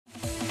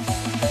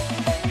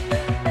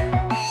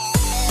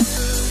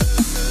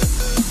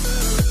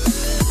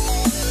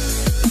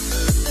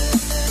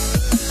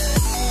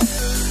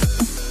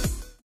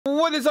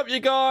What is up, you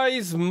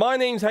guys? My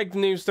name's Hector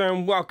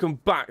Newstone. Welcome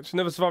back to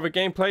another survivor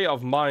gameplay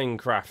of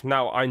Minecraft.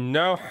 Now, I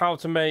know how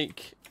to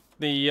make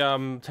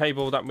the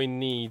table that we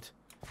need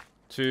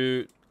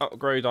to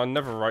upgrade our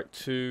netherite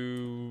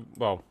to,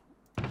 well,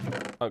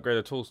 upgrade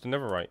the tools to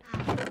netherite.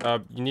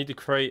 You need to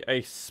create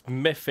a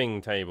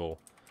smithing table.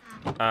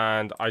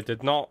 And I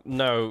did not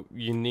know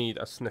you need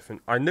a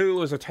smithing. I knew it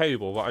was a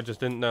table, but I just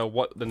didn't know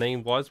what the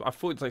name was. I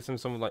thought it's like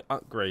something like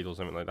upgrade or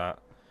something like that.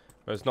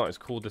 But it's not. It's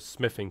called the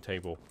smithing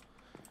table.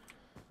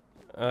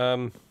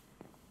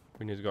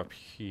 We need to go up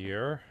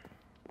here.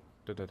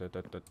 Grab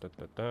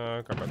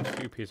about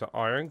 2 pieces of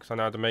iron, because I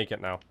know how to make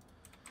it now.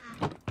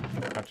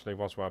 Actually,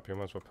 whilst we're up here, I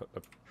might as well put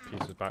the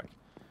pieces back.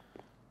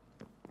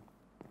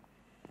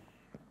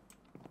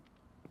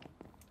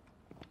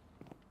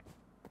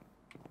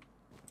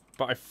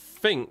 But I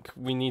think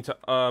we need to,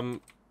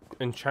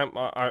 enchant...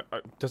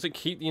 does it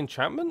keep the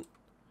enchantment?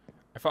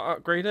 If I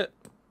upgrade it?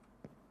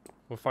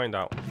 We'll find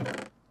out.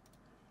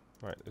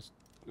 Right, let's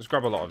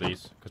grab a lot of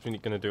these, because we're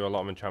going to do a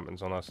lot of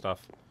enchantments on our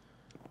stuff.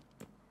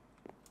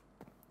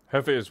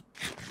 Hopefully it's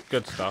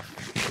good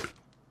stuff.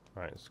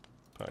 Right, let's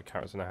put our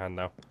carrots in our hand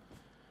now.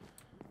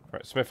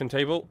 Right, smithing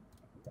table.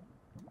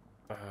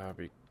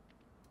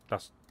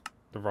 That's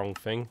the wrong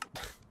thing.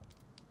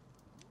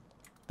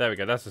 There we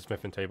go, that's the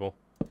smithing table.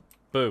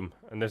 Boom,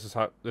 and this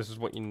is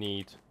what you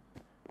need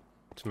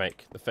to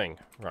make the thing.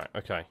 Right,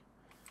 okay.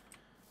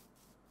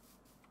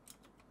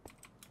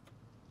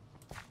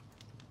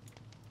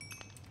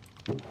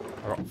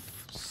 I got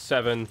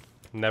 7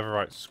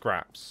 netherite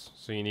scraps,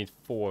 so you need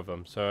 4 of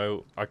them.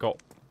 So I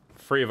got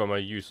 3 of them are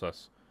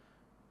useless.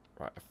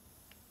 Right, I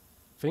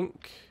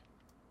think.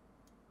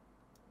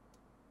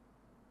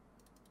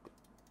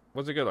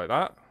 Was it good like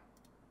that?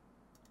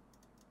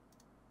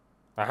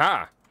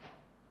 Aha!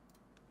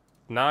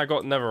 Now I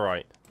got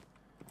netherite.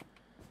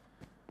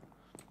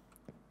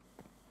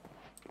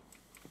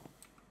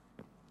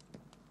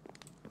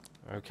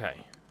 Okay.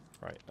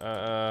 Right.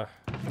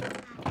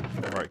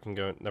 Netherite can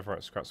go.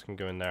 Netherite scraps can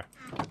go in there,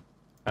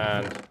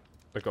 and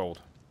the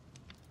gold.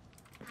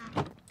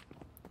 Right.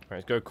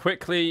 Let's go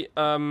quickly.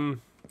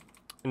 Enchant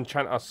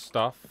our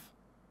stuff.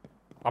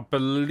 I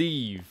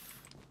believe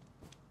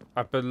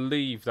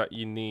that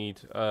you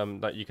need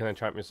that you can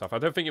enchant your stuff. I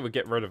don't think it would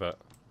get rid of it.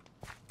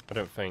 I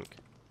don't think.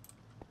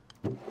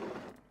 Let's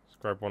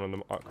grab one of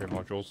the upgrade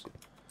modules.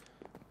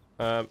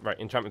 Right,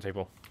 enchantment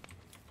table.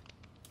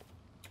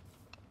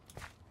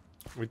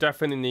 We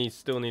definitely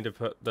still need to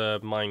put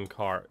the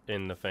minecart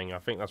in the thing. I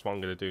think that's what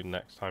I'm going to do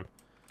next time.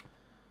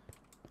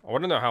 I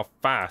want to know how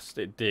fast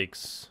it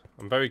digs.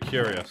 I'm very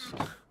curious.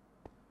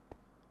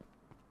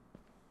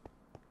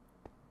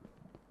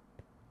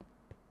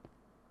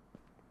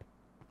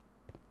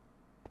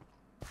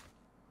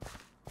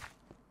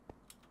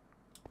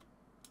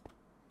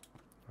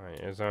 Right,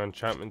 here's our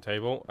enchantment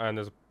table, and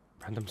there's a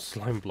random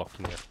slime block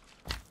in here.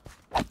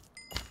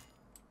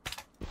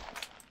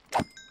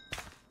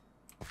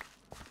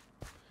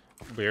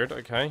 Weird,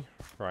 okay.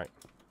 Right.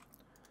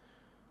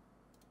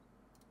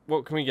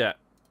 What can we get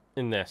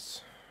in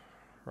this?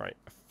 Right.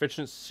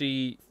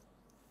 Efficiency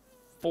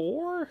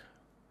 4?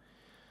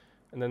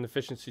 And then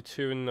efficiency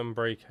 2 and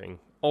unbreaking.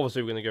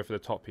 Obviously, we're going to go for the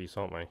top piece,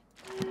 aren't we?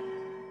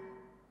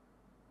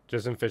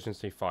 Just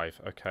efficiency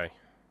 5. Okay.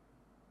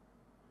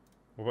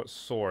 What about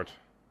sword?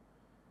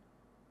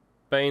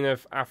 Bane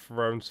of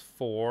Aphrones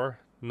 4.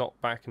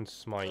 Knockback and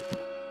smite.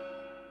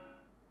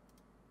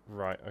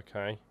 Right,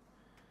 okay.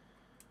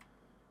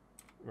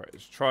 Right,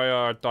 let's try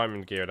our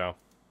diamond gear now.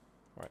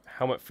 Right,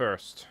 helmet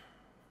first.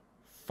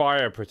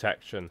 Fire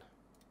protection.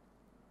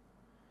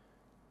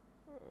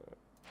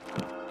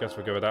 Guess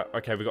we'll go with that.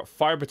 Okay, we got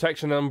fire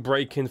protection and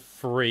unbreaking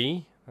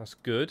 3. That's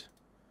good.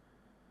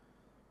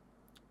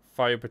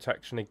 Fire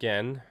protection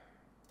again.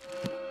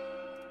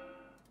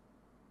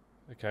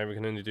 Okay, we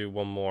can only do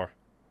 1 more.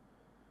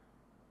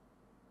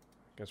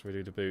 Guess we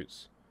do the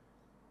boots.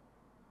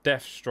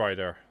 Death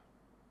Strider.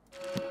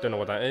 Don't know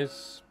what that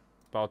is,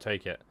 but I'll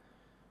take it.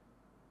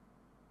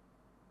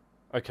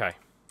 Okay.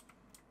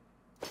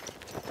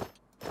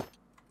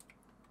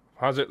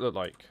 How does it look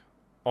like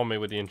on me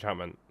with the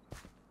enchantment?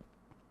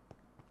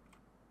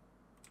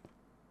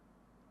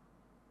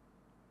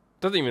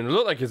 Doesn't even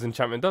look like his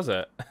enchantment, does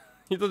it?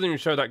 He doesn't even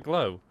show that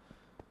glow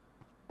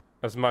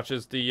as much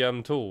as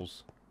the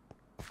tools.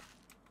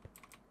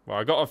 Well,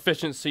 I got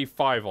efficiency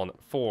 5 on it,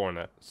 4 on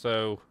it,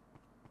 so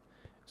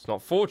it's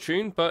not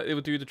fortune, but it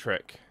will do the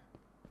trick.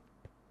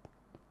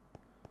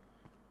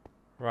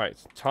 Right,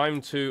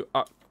 time to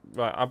up.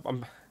 Right,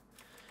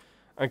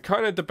 I'm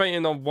kind of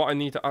debating on what I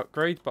need to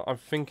upgrade, but I'm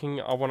thinking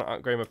I want to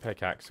upgrade my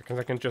pickaxe because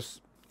I can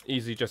just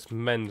easily just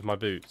mend my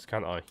boots,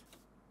 can't I?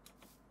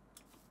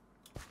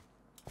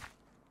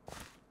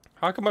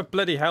 How come my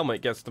bloody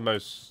helmet gets the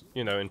most,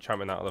 you know,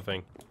 enchantment out of the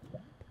thing?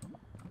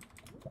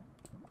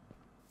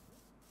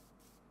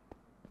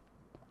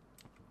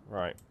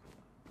 Right,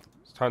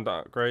 it's time to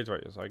upgrade.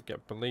 Right, so I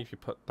believe you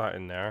put that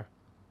in there.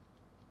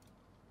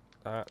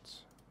 That.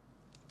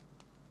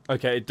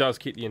 Okay, it does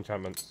keep the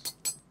enchantments.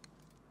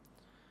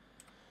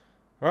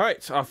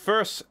 Right, our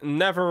first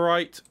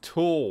Netherite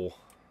tool.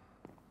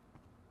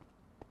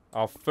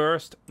 Our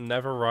first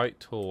Netherite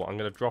tool. I'm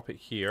going to drop it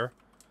here.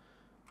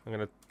 I'm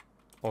going to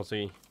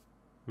obviously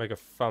make a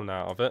thumb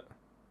out of it.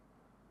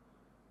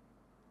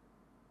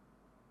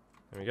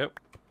 There we go.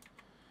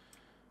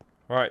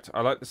 Right,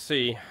 I'd like to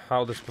see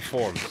how this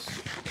performs.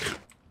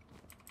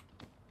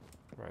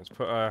 Right, let's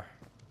put our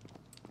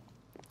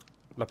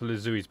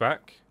Lapis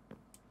back.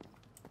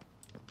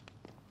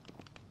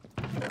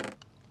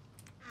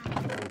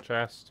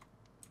 Chest.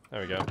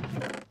 There we go.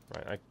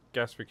 Right, I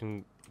guess we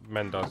can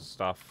mend our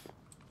stuff.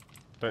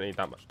 Don't need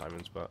that much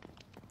diamonds, but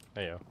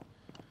there you go.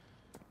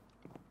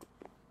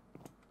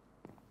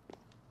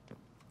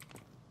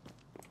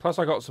 Plus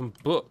I got some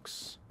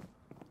books.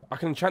 I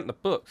can enchant the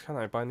books, can't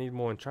I? But I need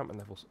more enchantment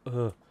levels.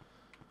 Ugh.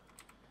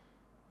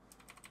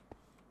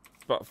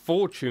 But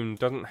fortune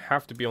doesn't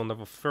have to be on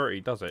level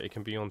 30, does it? It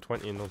can be on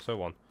 20 and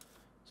so on.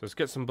 So let's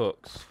get some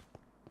books.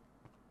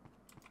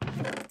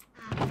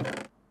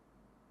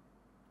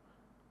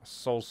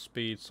 Soul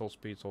speed, soul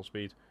speed, soul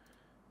speed.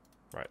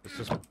 Right, let's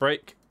just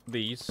break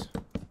these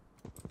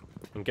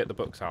and get the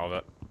books out of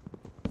it.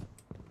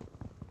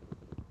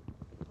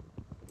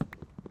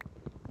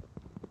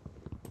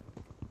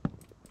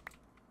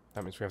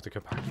 That means we have to go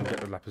back and get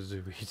the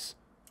Lapizuis.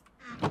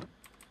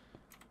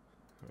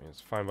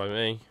 It's fine by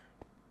me.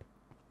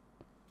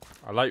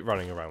 I like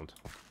running around.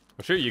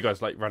 I'm sure you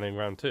guys like running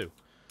around too.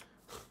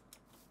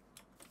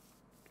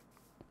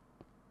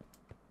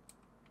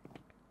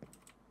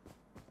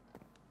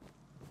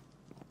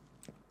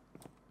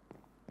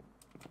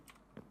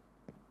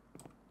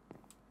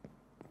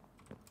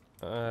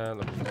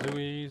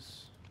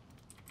 Lapizuis.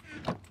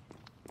 Right,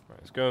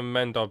 let's go and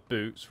mend our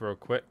boots real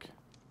quick.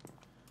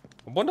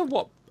 I wonder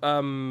what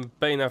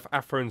Bane of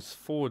Athron's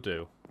 4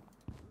 do.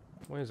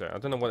 What is it? I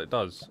don't know what it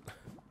does.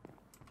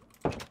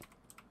 Right,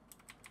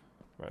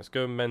 let's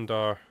go and mend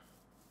our...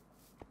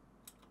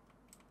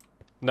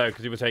 No,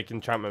 because he was taking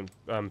enchantment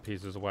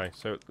pieces away.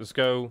 So let's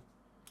go...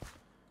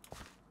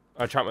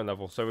 Our enchantment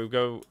level. So we'll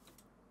go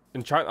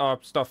enchant our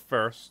stuff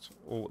first,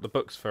 or the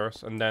books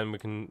first, and then we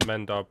can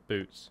mend our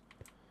boots.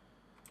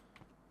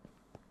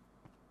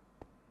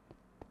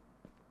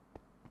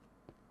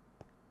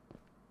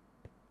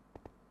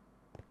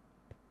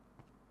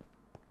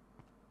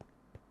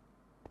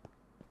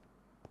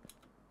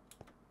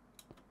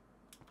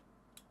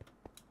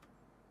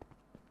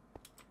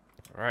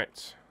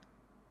 Alright.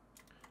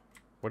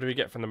 What do we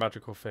get from the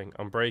magical thing?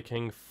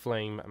 Unbreaking,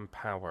 flame, and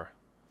power.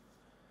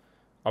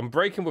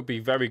 Unbreaking would be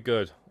very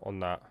good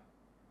on that.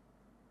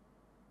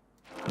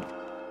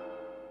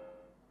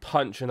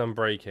 Punch and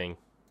unbreaking.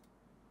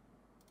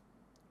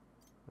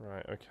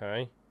 Right,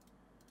 okay.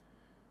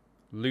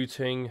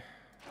 Looting.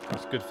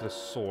 That's good for the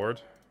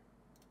sword.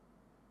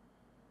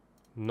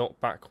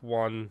 Knockback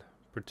 1.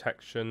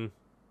 Protection.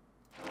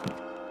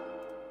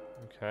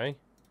 Okay.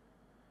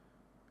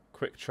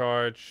 Quick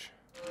charge.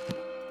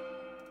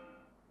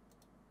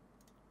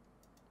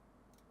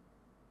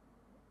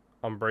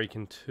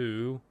 Unbreaking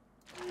 2.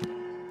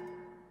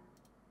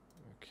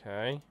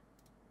 Okay.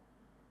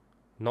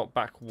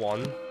 Knockback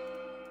 1.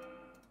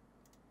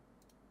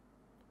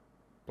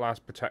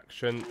 Blast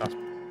protection. That's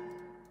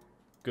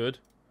good.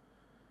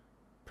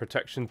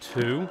 Protection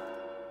 2.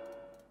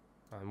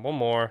 And one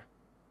more.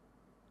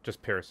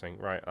 Just piercing.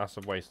 Right, that's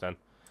a waste then.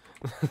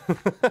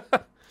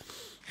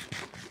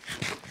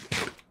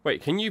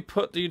 Wait, can you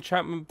put the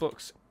enchantment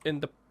books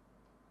in the...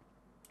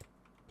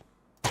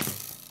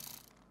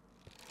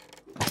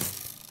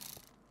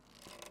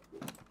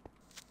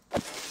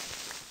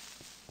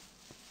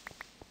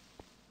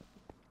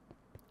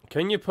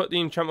 Can you put the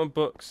enchantment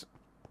books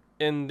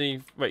in the...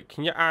 Wait,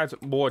 can you add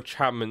more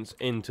enchantments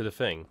into the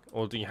thing?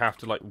 Or do you have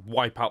to, like,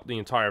 wipe out the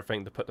entire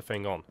thing to put the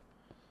thing on?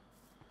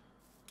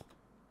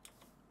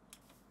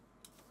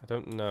 I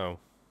don't know.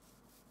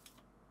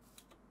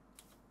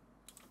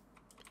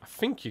 I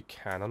think you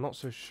can, I'm not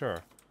so sure.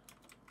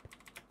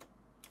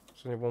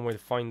 There's only one way to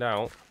find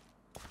out.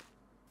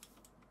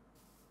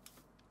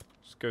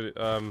 Let's go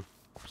to,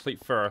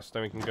 sleep first,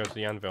 then we can go to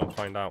the anvil and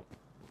find out.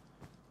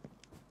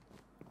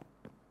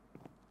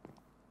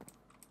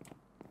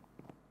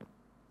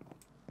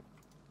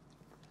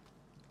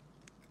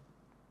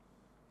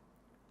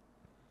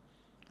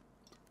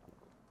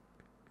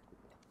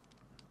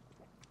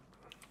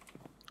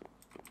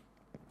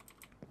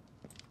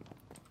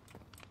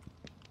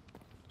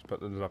 Put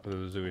the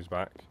Lapizuis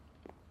back.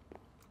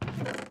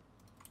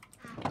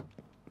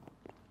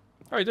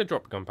 Oh, he did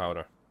drop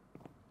gunpowder.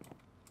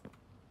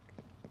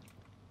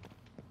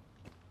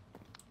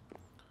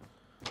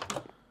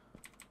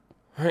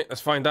 Alright,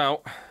 let's find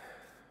out.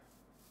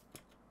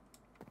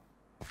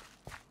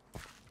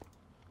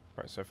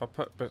 Right, so if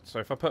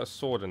I put a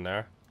sword in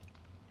there,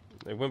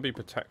 it wouldn't be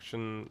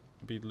protection,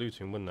 it'd be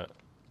looting, wouldn't it?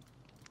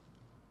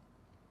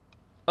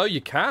 Oh, you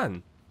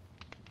can.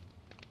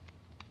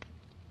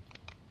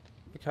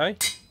 Okay.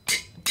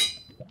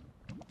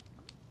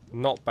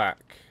 Not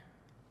back.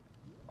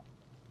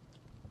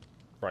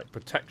 Right,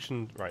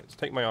 protection. Right, let's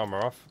take my armor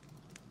off.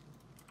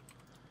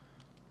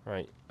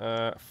 Right,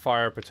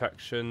 fire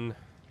protection.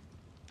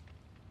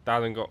 That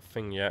hasn't got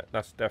thing yet.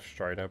 That's Death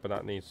Strider, but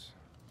that needs...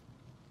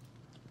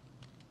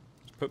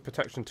 Let's put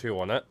protection 2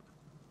 on it.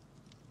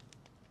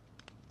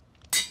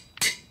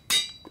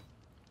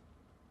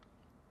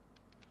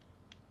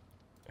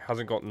 It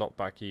hasn't got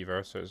knockback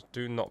either, so it's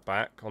do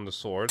knockback on the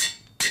sword.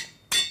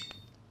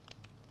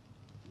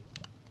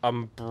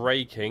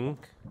 Unbreaking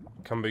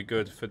can be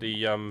good for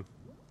the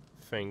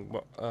thing.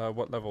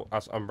 What level?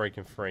 That's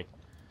Unbreaking 3.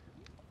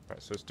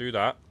 Right, so let's do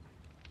that.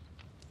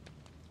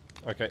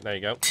 Okay, there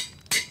you go.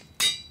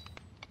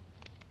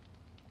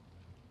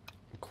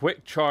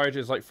 Quick charge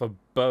is like for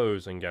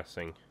bows, I'm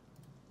guessing.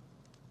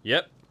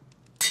 Yep.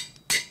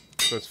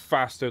 So it's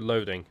faster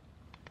loading.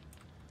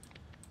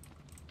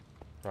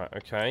 Right,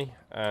 okay.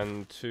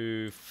 And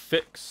to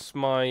fix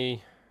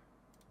my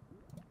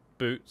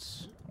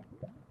boots.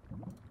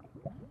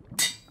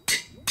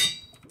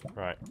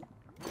 Right.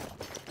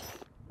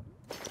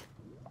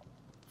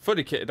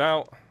 Fully kitted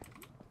out.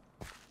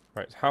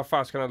 Right, how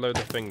fast can I load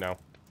the thing now?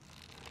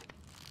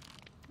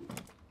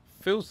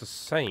 Feels the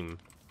same.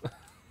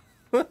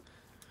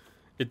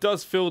 It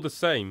does feel the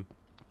same.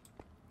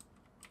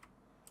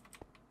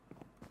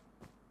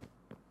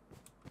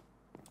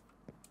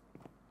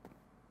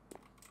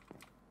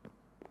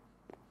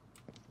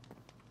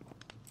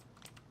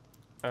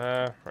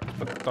 Right, let's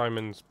put the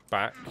diamonds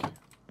back. And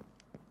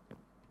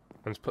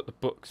let's put the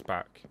books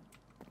back.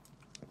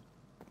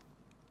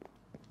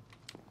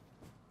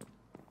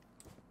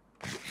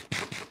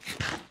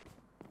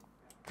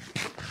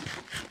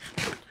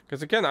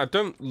 Because again, I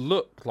don't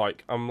look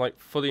like I'm like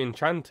fully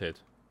enchanted.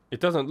 It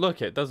doesn't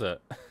look it, does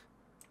it?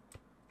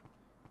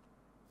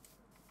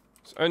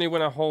 It's only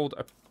when I hold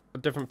a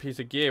different piece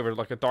of gear with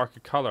like a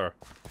darker color.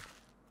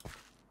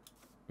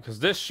 Because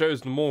this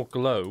shows more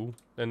glow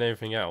than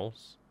anything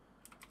else.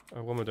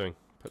 Oh, what am I doing?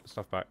 Put the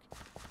stuff back.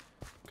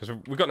 Because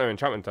we've got no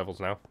enchantment levels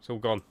now. It's all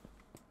gone.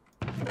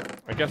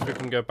 I guess we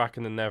can go back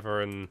in the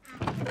Nether and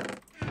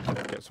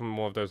get some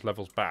more of those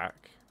levels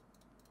back.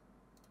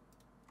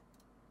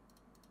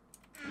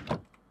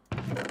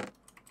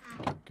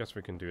 Guess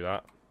we can do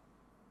that.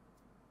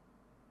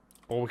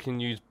 Or we can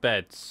use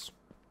beds.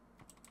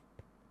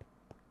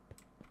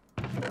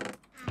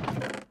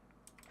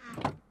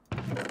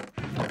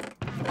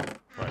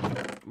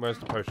 Right, where's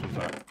the potions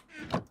at?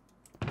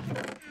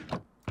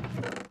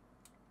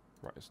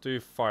 Right, let's do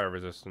fire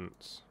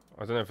resistance.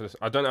 I don't know if this...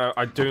 I don't know.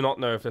 I do not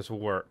know if this will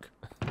work.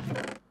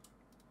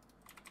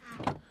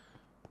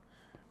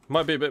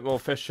 Might be a bit more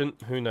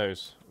efficient. Who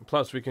knows?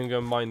 Plus, we can go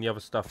mine the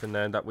other stuff in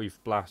there that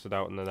we've blasted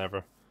out in the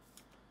Nether.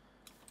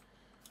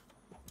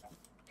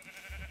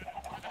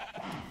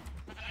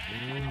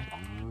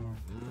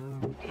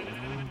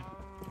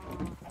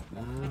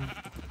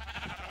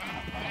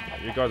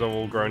 You guys are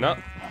all grown up.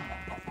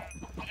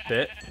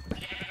 Bit.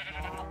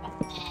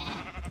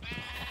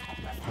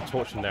 A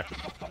torch in there.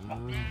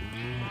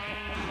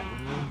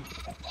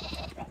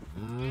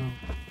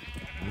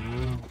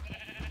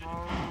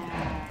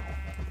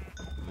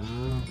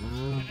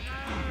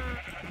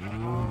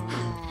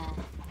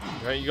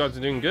 Right, you guys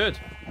are doing good.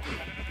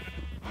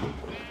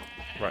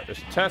 Right,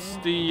 let's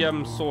test the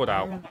sword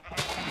out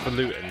for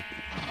looting.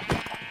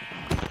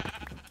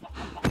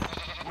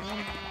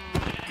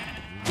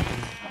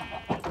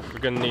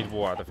 We're gonna need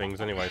war out of things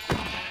anyways.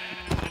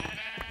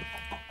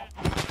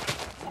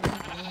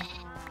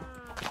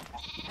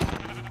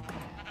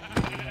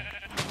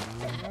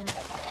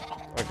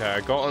 Okay,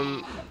 I got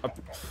on a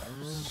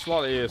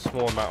slightly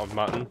small amount of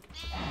mutton.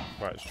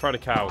 Right, let's try the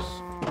cows.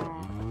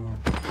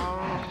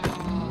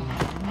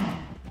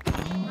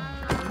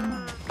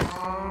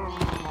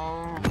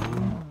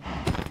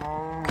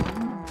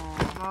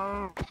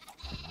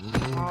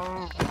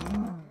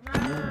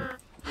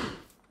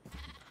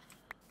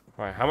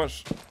 Right, how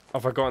much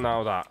have I gotten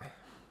out of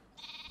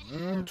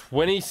that?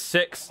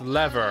 26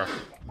 leather.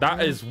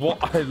 That is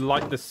what I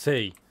like to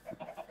see.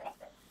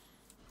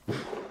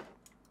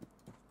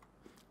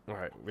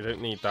 Right, we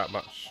don't need that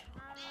much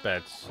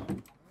beds.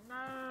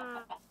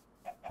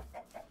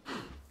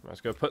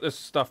 Let's go put this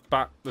stuff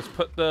back. Let's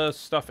put the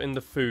stuff in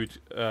the food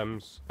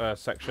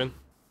section.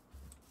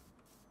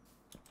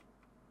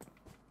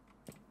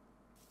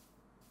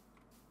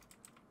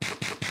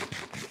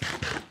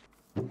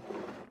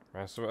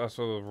 Right, so that's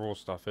all the raw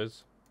stuff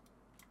is.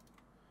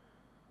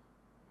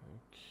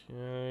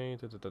 Okay.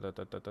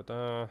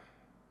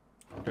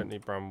 Don't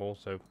need bramble,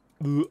 so.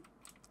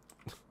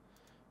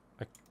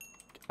 I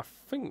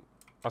think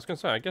I was gonna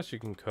say I guess you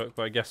can cook,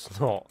 but I guess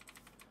not.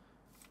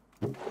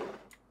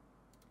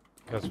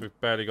 Because we've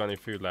barely got any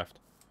food left.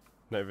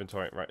 No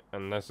inventory, right?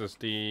 And this is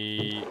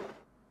the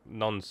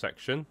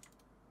non-section.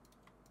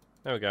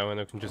 There we go, and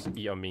we can just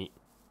eat our meat.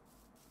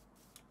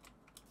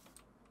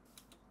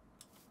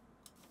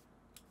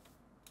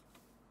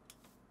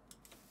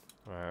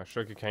 Our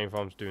sugarcane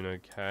farm's doing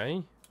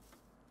okay.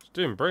 It's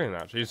doing brilliant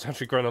actually. It's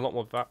actually growing a lot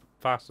more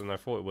faster than I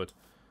thought it would.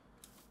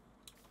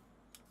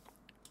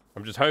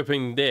 I'm just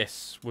hoping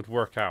this would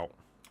work out.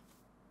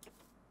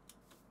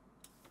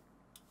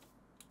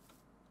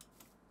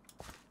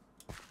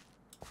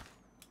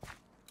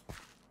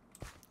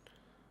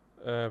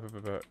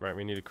 Right,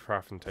 we need a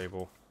crafting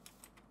table.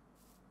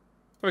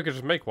 Or we could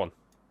just make one.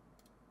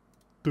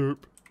 Derp.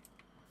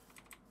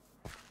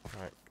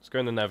 Right, let's go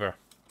in the Nether.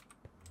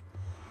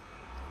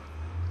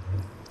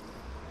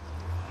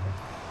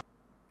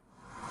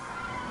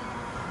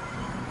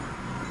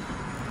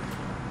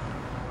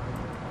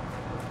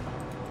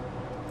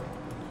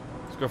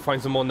 Let's go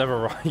find some more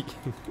netherite.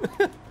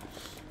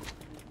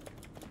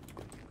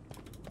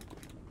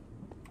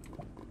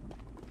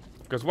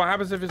 Because what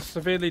happens if it's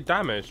severely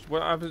damaged?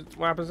 What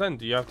happens then?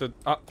 Do you have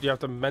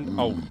to mend?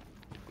 Oh,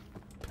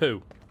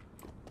 poo.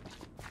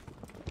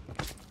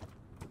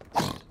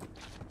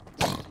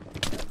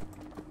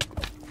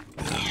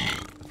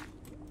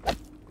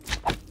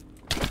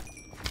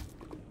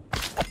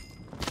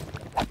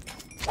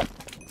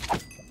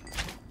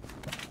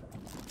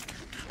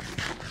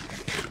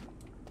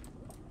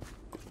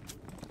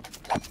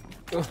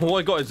 All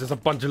I got is just a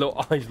bunch of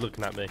little eyes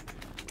looking at me.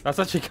 That's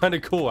actually kind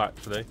of cool,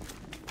 actually.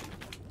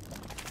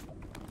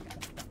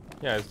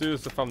 Yeah, let's do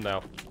this as a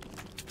thumbnail.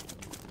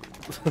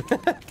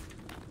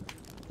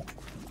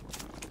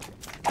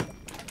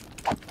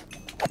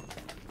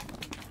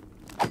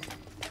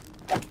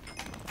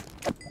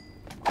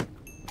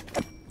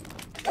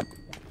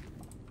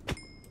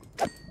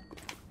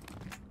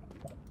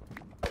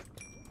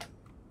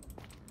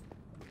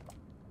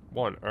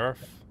 What on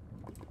earth?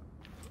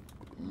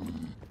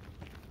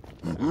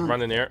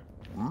 Run in here.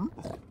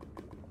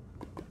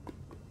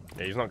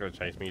 Yeah, he's not going to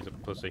chase me, he's a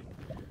pussy.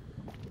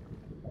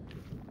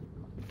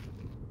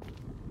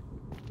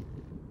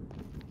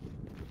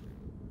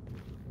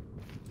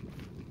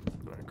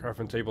 Right,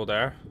 crafting table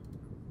there.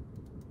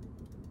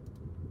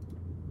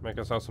 Make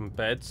ourselves some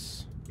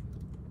beds.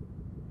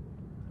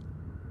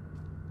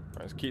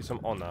 Right, let's keep some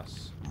on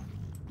us.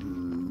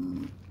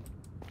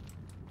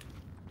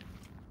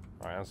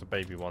 Right, that's a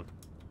baby one.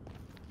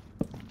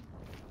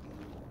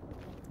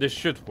 This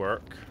should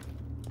work.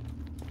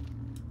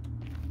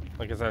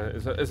 Like I said,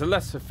 it's a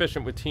less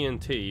efficient with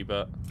TNT,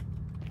 but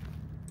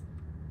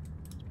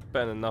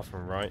better than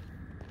nothing, right?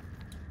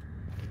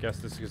 I guess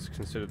this is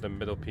considered the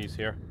middle piece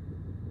here.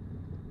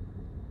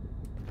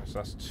 So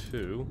that's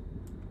 2.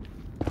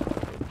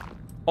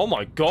 Oh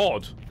my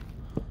god!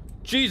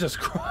 Jesus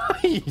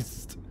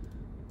Christ!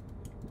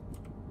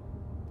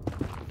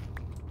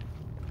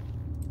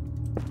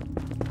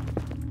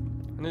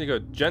 I need to go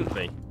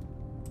gently.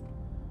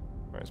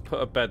 Right, let's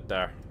put a bed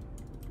there.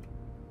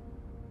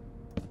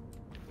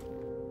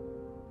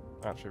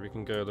 Actually, we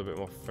can go a little bit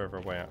more further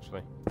away,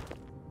 actually.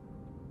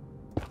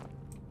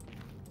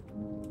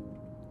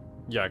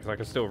 Yeah, because I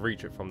can still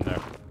reach it from there.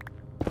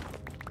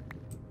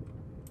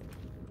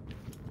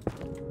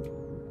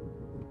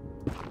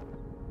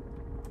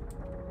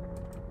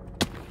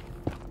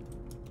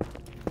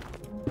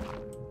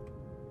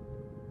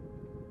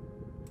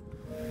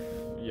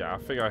 Yeah, I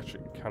figure I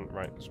actually can.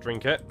 Right, let's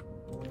drink it.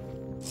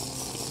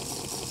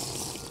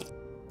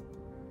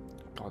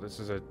 God, this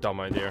is a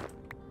dumb idea.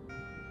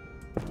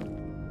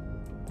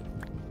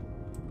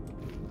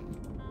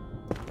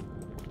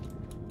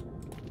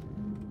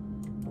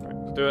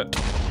 Do it.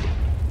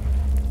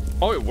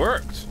 Oh, it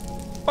worked.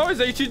 Oh, it's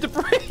HE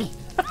debris.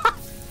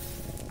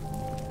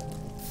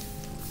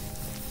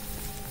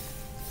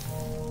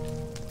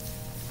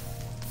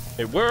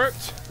 It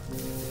worked.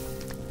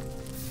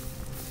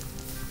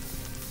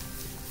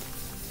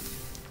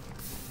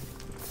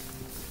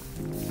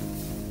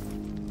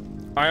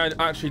 I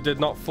actually did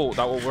not thought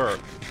that would work.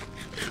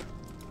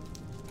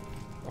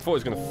 I thought it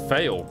was going to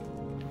fail.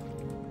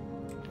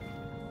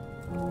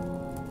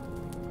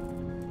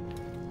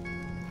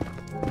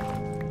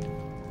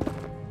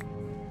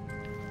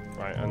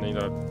 I need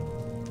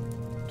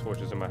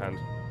torches in my hand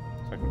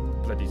so I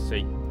can bloody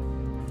see.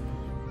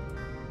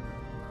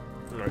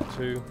 Alright,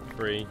 2,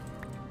 3,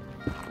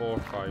 4,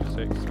 5, 6,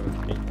 7,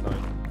 8, 9,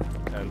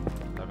 10,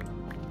 11.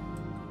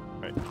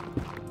 Right.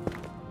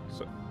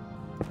 So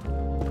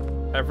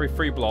every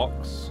 3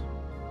 blocks,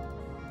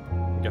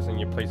 I'm guessing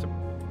you place a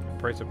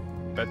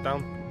bed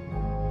down.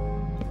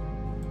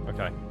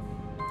 Okay.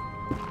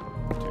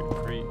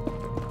 2, 3, 2.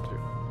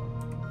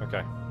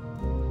 Okay.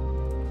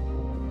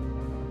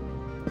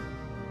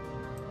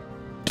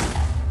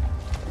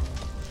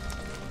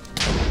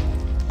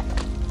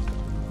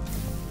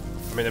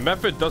 I mean, the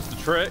method does the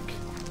trick.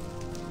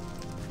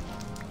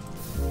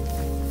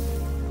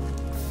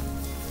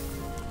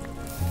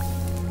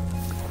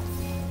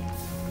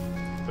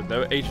 But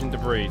no ancient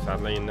debris,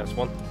 sadly, in this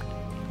one.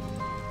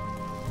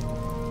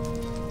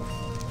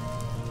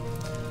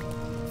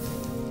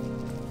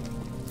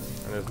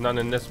 And there's none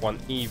in this one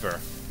either.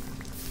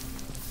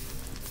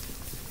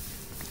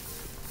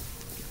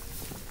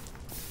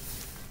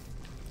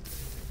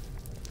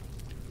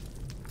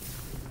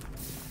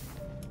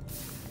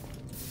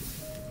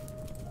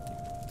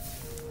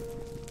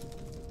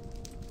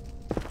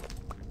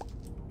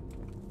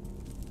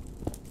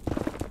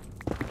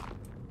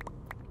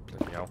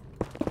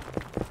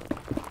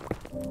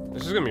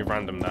 This is gonna be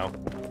random now.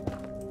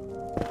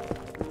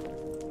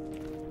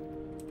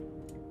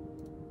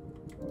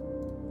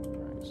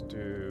 Let's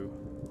do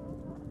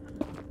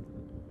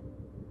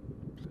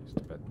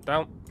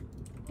down.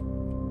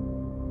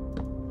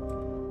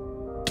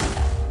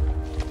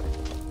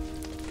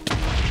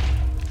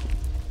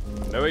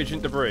 No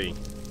agent debris.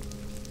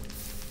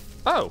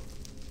 Oh!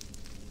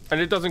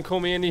 And it doesn't call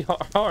me any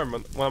harm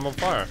when I'm on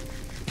fire.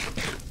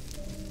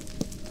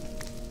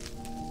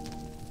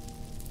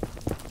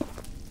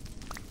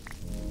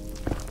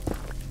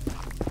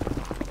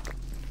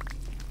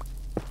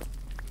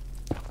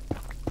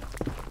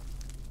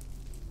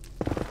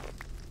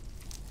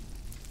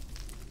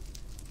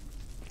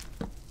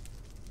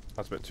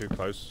 That's a bit too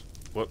close.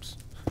 Whoops.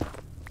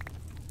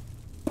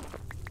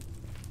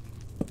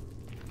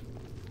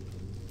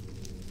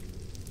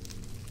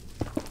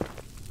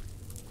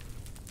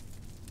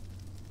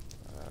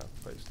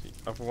 Place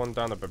the other one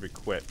down. I better be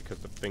quick because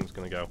the thing's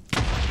gonna go.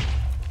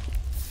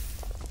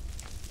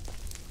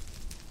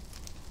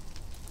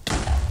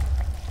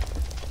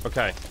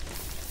 Okay.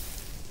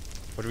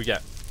 What do we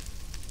get?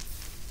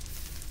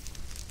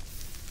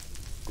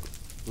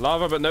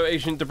 Lava, but no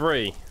ancient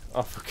debris.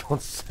 Oh, for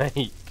God's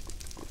sake.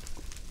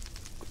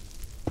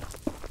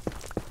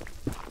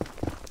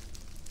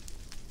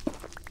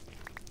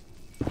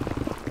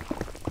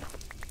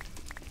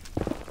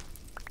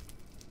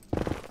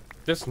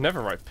 This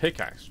Netherite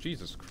pickaxe,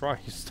 Jesus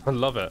Christ, I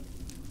love it.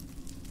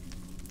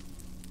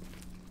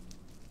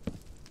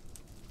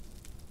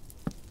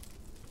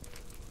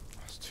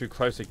 It's too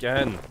close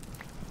again.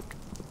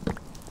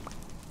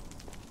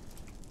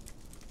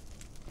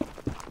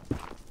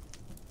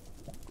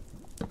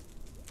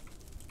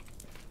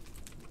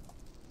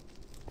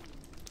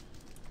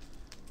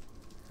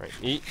 Right,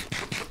 eat.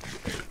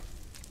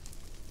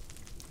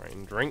 Right,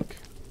 and drink.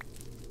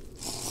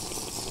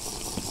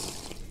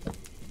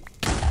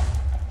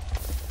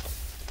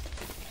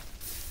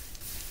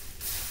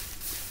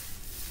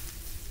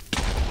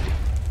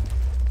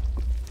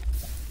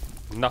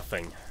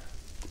 Nothing.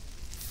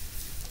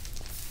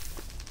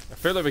 I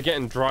feel like we're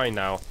getting dry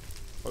now,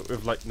 but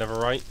with like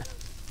Netherite.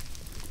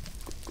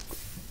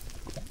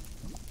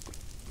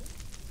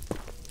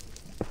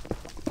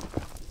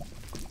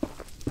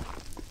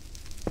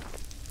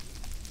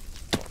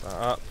 Pop that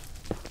up.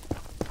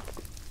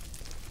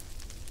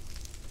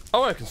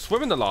 Oh, I can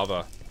swim in the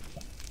lava.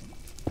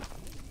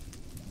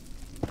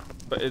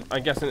 But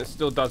I'm guessing it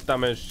still does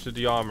damage to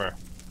the armor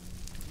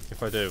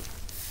if I do.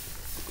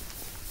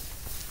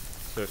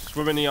 So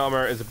swimming in the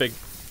armor is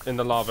in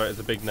the lava is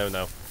a big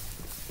no-no.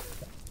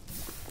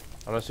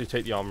 Unless you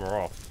take the armor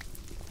off.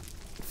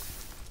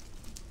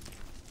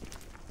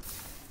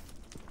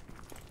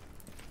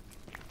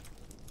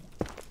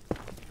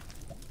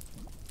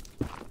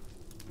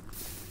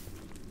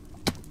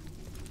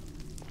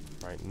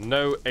 Right,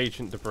 no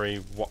ancient debris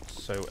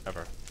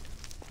whatsoever.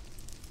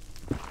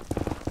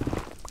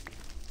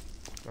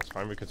 That's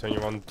fine, we continue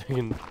on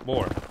digging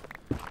more.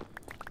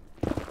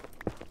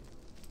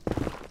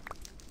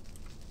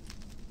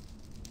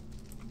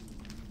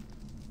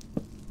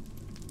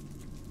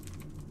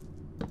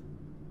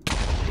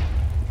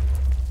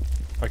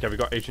 Okay, we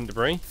got ancient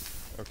debris.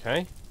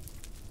 Okay.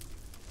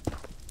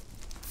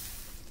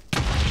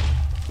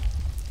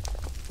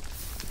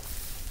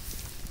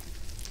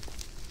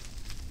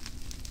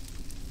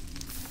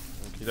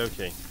 Okie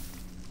dokie.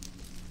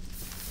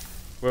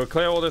 We'll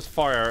clear all this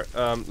fire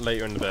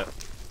later in a bit.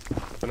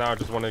 For now, I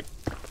just want to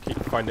keep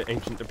finding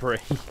ancient debris.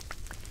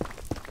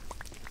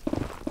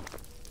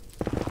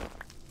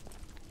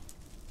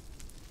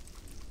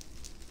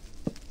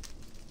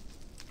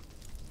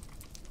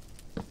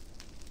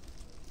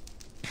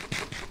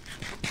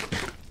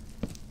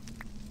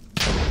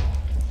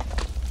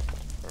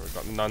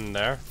 None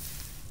there.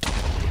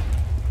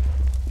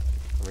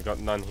 And we got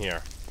none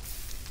here.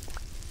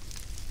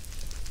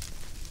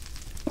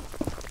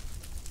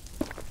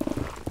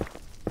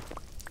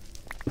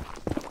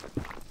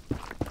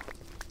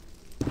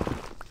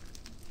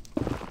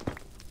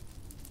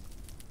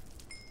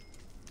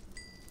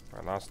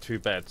 Right, that's 2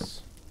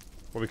 beds.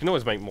 Well, we can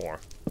always make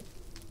more.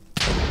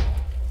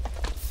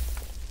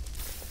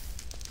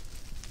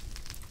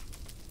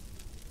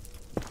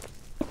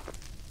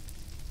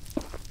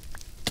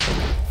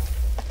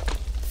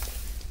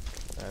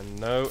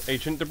 No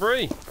ancient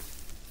debris.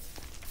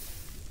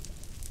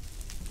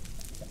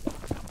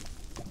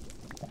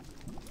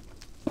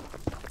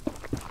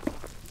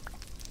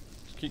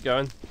 Just keep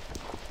going.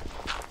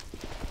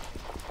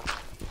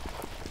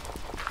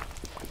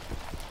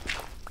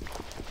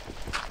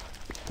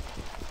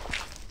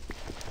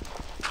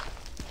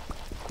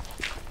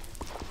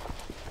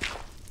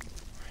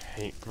 I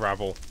hate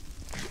gravel.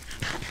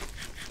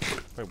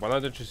 Wait, why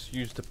don't I just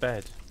use the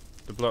bed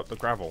to blow up the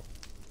gravel?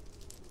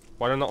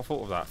 Why did I not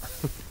thought of that?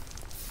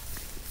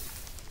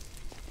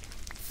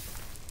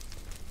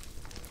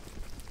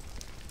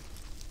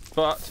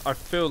 But I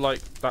feel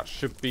like that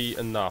should be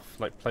enough,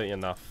 like plenty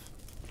enough.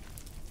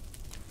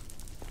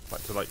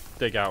 Like to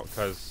dig out,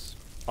 because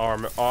our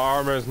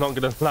armor is not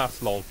going to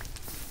last long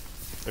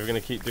if we're going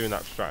to keep doing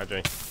that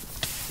strategy.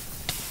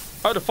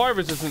 Oh, the fire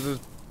resistance is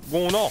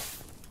worn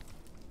off,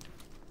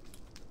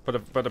 but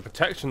the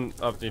protection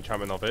of the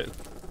enchantment of it is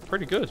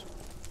pretty good.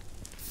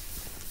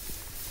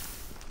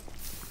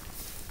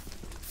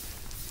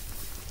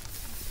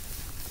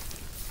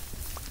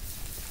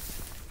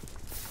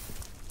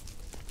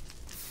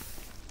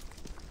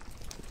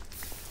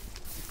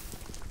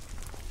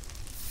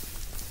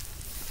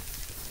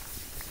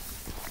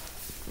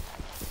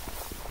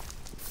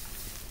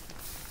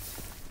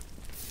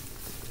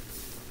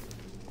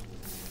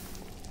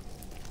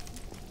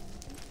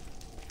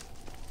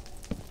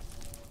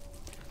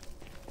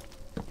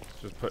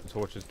 Just put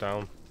torches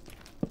down.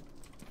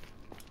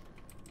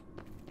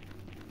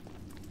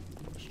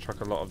 Let's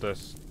chuck a lot of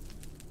this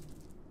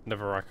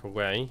netherrack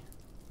away.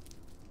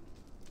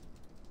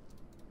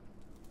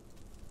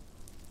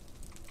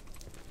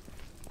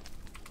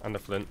 And the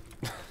flint.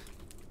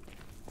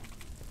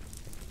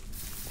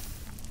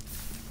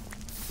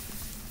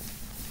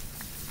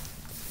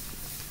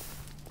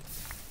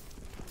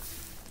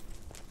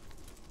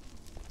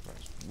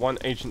 That's one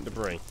ancient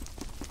debris.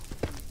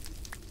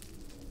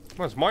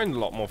 Well, it's mine a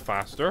lot more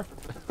faster.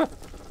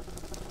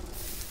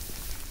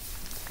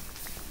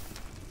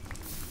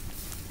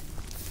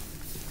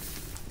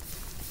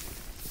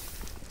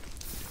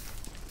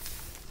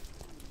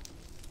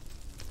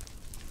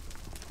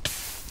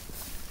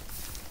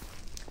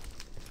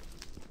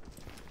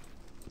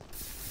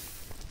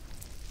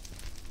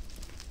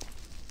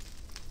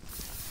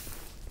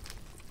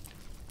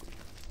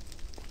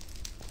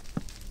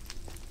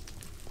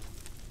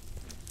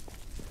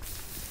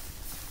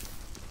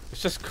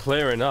 It's just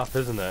clearing up,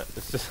 isn't it?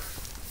 It's just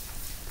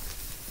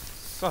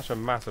such a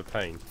massive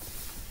pain.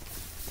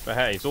 But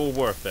hey, it's all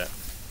worth it.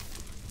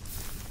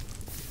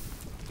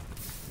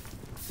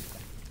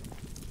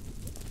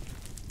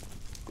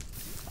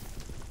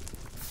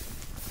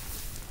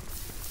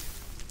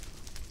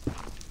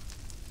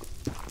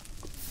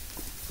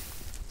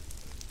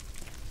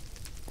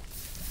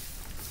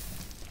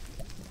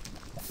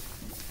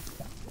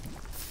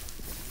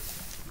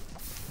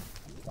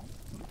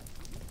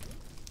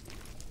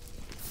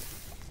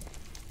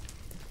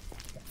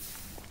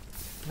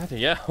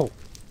 Bloody hell.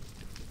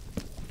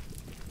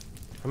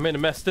 I made a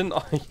mess, didn't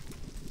I?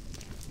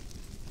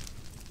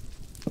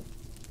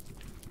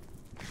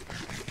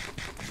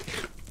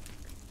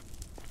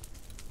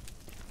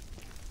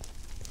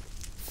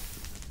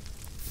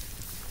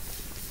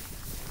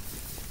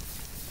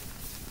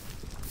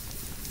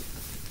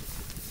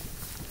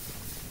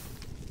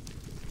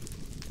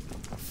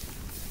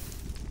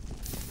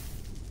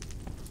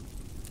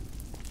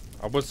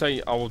 I would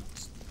say I will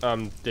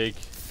dig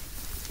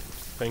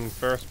thing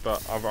first,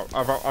 but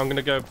I'm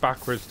gonna go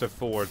backwards to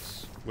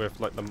forwards with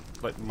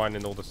like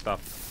mining all the stuff.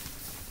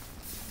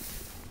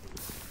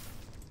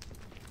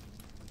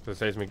 So it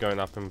saves me going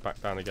up and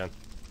back down again.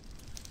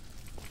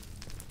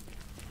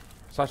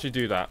 Let's actually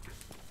do that.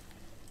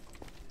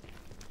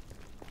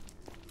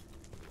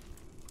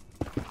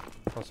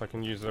 Plus I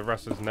can use the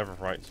rest of the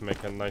netherite to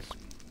make a nice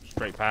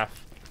straight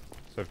path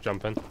instead of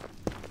jumping.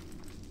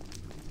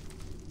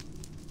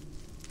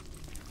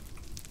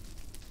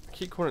 I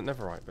keep calling it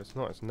netherite, but it's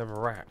not, it's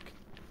netherrack.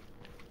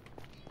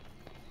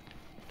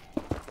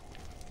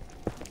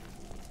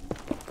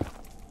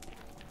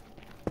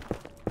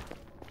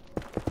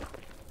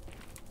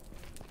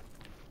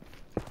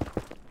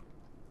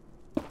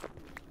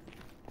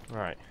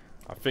 Alright,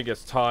 I think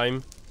it's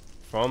time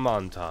for a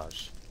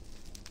montage.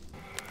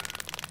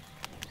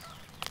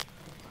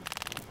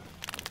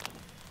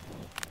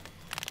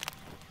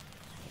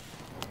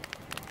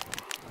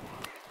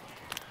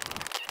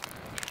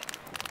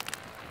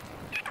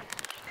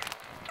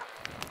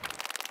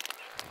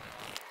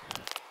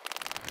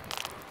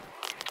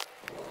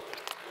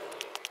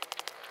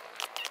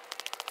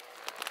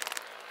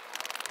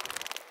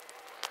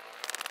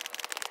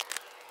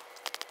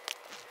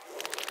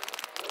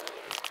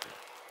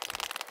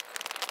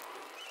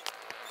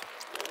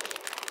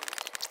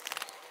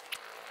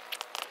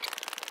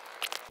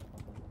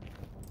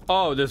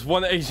 Oh, there's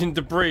one ancient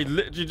debris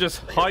literally just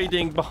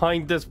hiding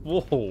behind this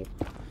wall.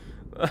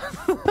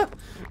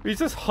 He's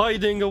just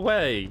hiding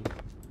away.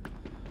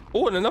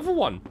 Oh, and another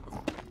one.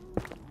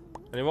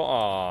 Anyone?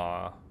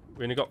 Ah,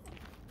 we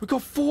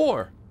got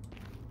 4.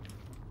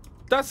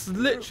 That's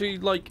literally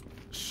like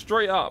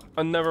straight up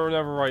a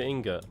netherite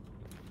ingot.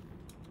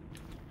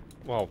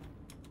 Well,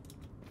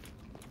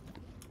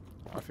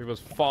 if it was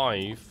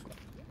 5,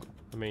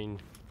 I mean,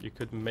 you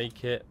could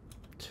make it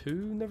 2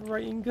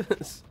 netherite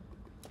ingots.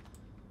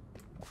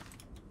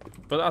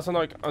 But that's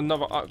like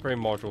another upgrade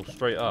module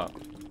straight up.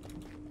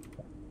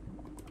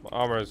 My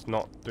armor is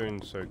not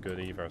doing so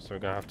good either, so we're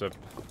gonna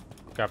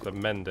have to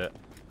mend it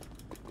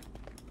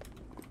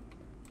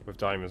with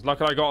diamonds.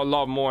 Luckily, I got a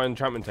lot more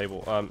enchantment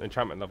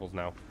levels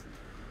now.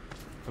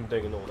 I'm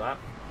digging all that.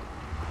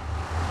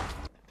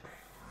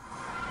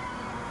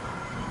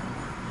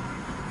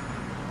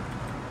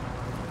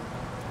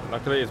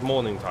 Luckily, it's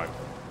morning time.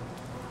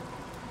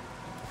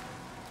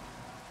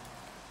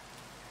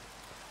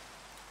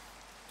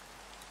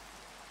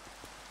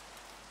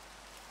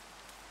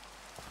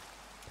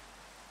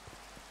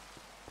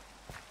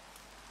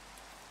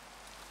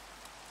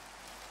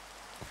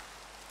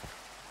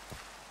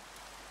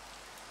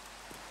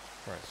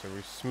 Right, so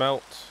we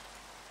smelt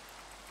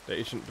the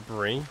ancient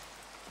debris.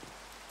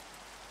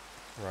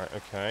 Right,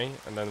 okay,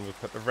 and then we'll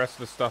put the rest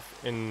of the stuff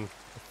in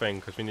the thing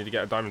because we need to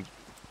get a diamond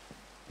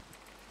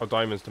or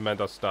diamonds to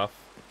mend our stuff.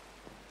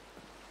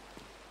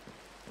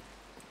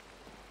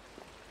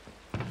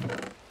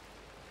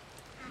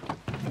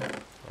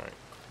 Right,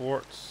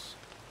 quartz.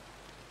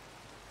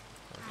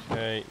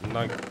 Okay,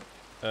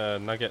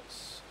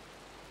 nuggets.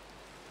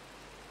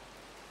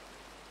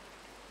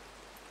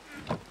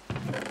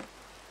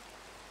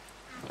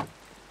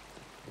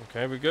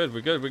 Okay, we're good,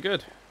 we're good, we're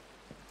good.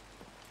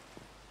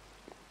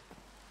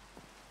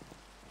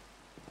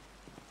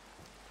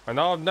 And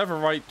our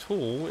netherite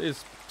tool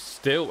is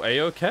still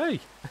a-okay.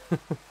 Right,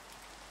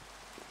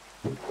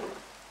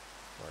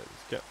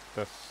 let's get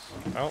this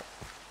out.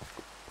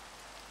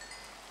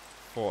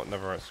 4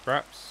 netherite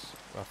scraps.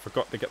 I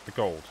forgot to get the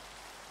gold.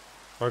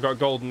 I got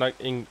gold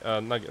nuggets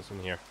in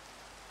here.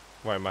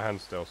 Right, in my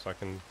hand still, so I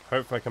can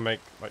hopefully I can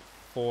make like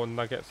 4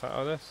 nuggets out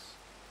of this.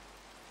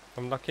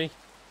 I'm lucky.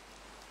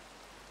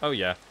 Oh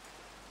yeah.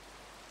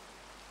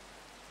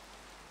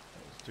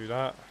 Let's do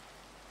that.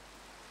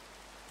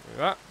 Do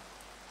that.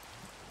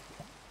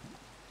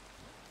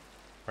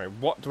 Right,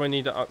 what do I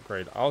need to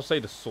upgrade? I'll say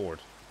the sword.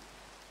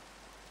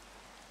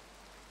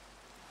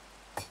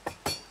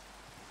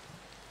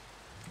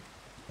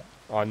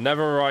 Oh,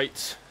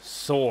 netherite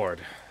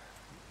sword.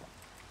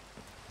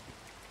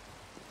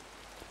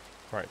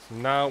 Right, so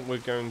now we're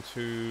going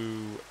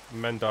to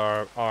mend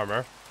our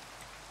armor.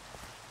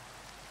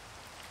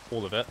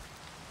 All of it.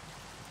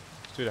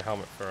 Let's do the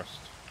helmet first.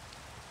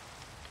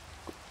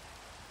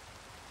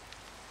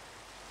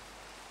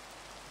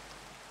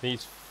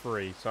 These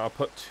 3, so I'll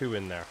put 2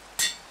 in there.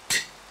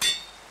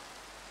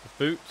 The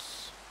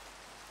boots.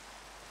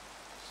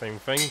 Same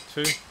thing,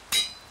 2.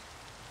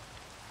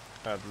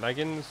 Add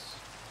leggings.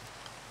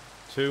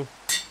 2.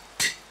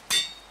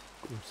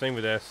 Same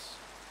with this.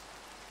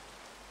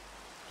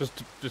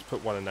 Just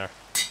put 1 in there.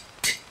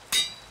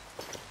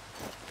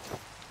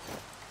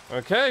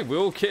 Okay, we're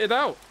all kitted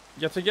out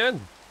yet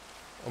again.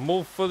 I'm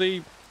all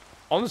fully.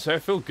 Honestly, I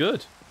feel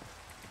good.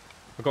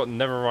 I got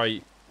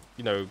netherite,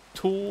 you know,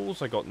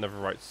 tools. I got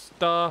netherite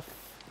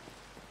stuff.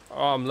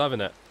 Oh, I'm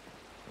loving it.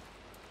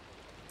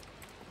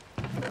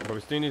 But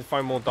we still need to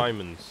find more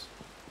diamonds.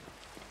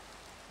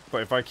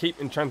 But if I keep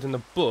enchanting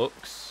the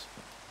books,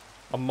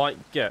 I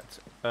might get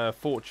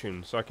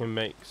fortune, so I can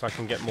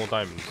get more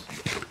diamonds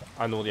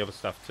and all the other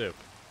stuff too.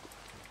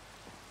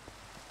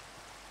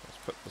 Let's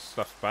put the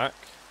stuff back.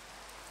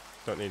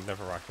 Don't need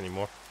netherrack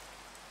anymore.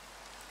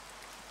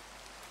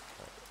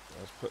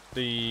 Let's put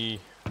the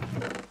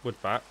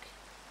wood back.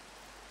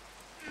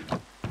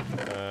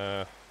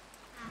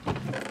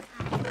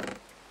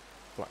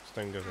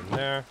 Blackstone goes in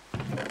there.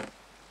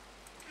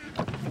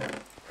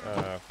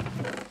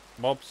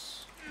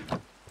 Mobs.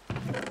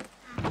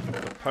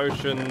 The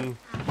potion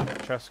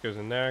chest goes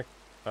in there.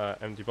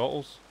 Empty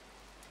bottles.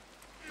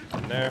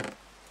 In there.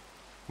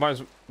 Might as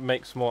well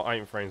make some more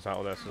item frames out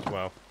of this as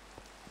well.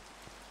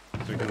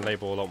 So we can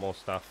label a lot more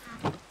stuff.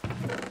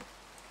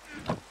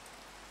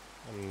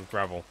 And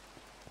gravel.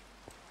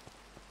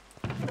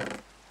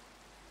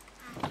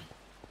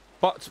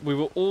 But we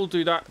will all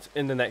do that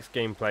in the next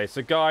gameplay.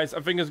 So guys,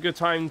 I think it's a good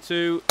time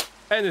to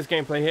end this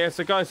gameplay here.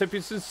 So guys, hope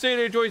you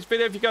sincerely enjoyed this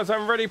video. If you guys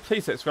haven't already,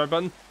 please hit the subscribe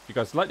button. If you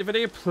guys like the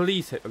video,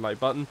 please hit the like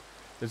button.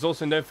 There's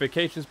also a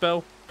notifications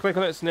bell. Click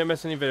on it so you never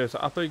miss any videos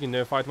I upload. You can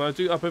notified when I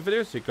do upload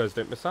videos so you guys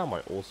don't miss out on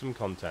my awesome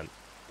content.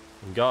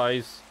 And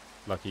guys,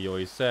 like I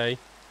always say,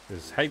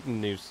 this is Hayden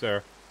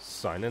Nooster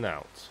signing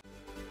out.